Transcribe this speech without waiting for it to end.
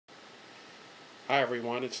Hi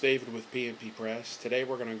everyone, it's David with PNP Press. Today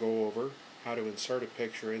we're going to go over how to insert a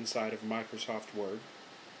picture inside of Microsoft Word.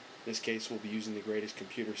 In this case we'll be using the greatest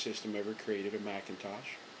computer system ever created, a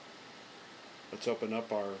Macintosh. Let's open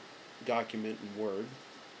up our document in Word.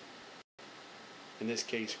 In this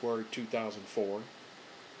case Word 2004.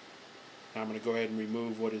 Now I'm going to go ahead and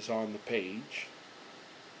remove what is on the page.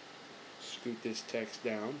 Scoot this text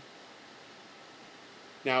down.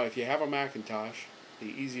 Now if you have a Macintosh, the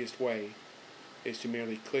easiest way is to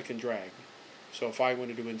merely click and drag. So if I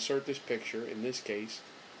wanted to insert this picture, in this case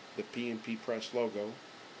the PNP Press logo,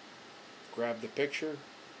 grab the picture,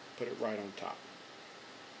 put it right on top.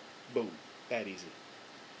 Boom, that easy.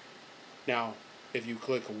 Now if you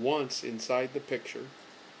click once inside the picture,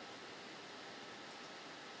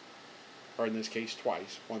 or in this case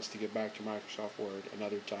twice, once to get back to Microsoft Word,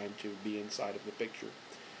 another time to be inside of the picture,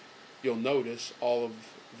 you'll notice all of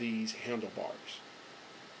these handlebars.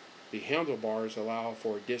 The handlebars allow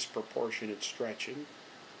for disproportionate stretching.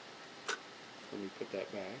 Let me put that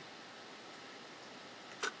back.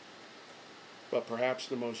 But perhaps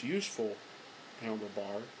the most useful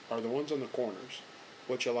handlebar are the ones on the corners,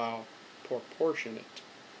 which allow proportionate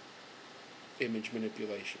image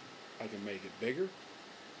manipulation. I can make it bigger.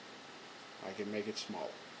 I can make it smaller.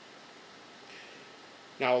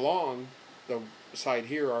 Now along the side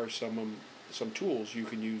here are some tools you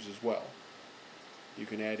can use as well. You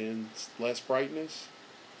can add in less brightness,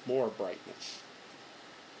 more brightness.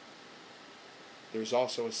 There's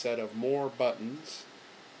also a set of more buttons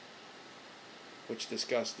which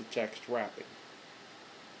discuss the text wrapping.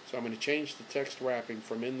 So I'm going to change the text wrapping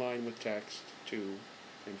from in line with text to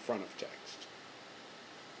in front of text.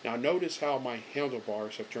 Now notice how my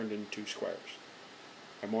handlebars have turned into squares.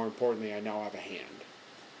 And more importantly, I now have a hand.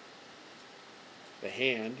 The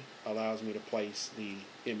hand allows me to place the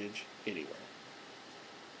image anywhere.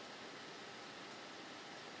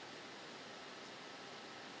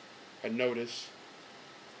 And notice,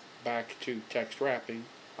 back to text wrapping,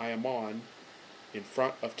 I am on in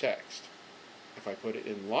front of text. If I put it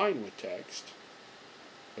in line with text,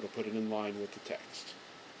 it'll put it in line with the text.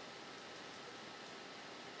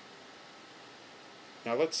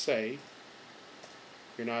 Now let's say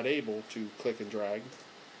you're not able to click and drag.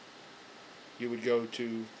 You would go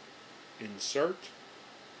to Insert,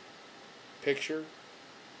 Picture,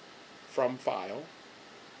 from File,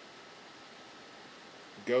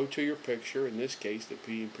 go to your picture, in this case the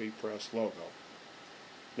PNP Press logo.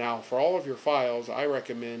 Now for all of your files, I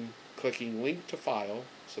recommend clicking Link to File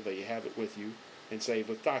so that you have it with you, and Save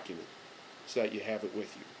with Document so that you have it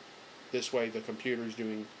with you. This way the computer is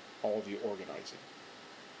doing all of your organizing.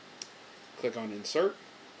 Click on Insert,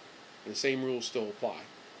 and the same rules still apply.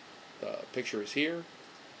 The picture is here,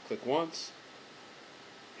 click once,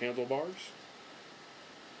 handlebars,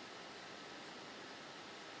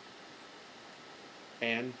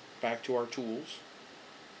 and back to our tools.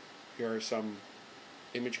 Here are some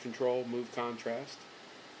image control, move contrast,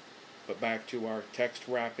 but back to our text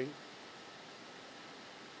wrapping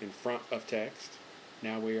in front of text.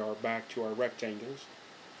 Now we are back to our rectangles.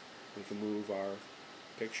 We can move our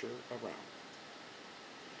picture around.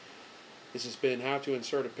 This has been how to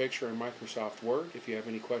insert a picture in Microsoft Word. If you have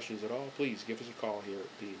any questions at all, please give us a call here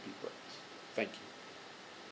at PNP Press. Thank you.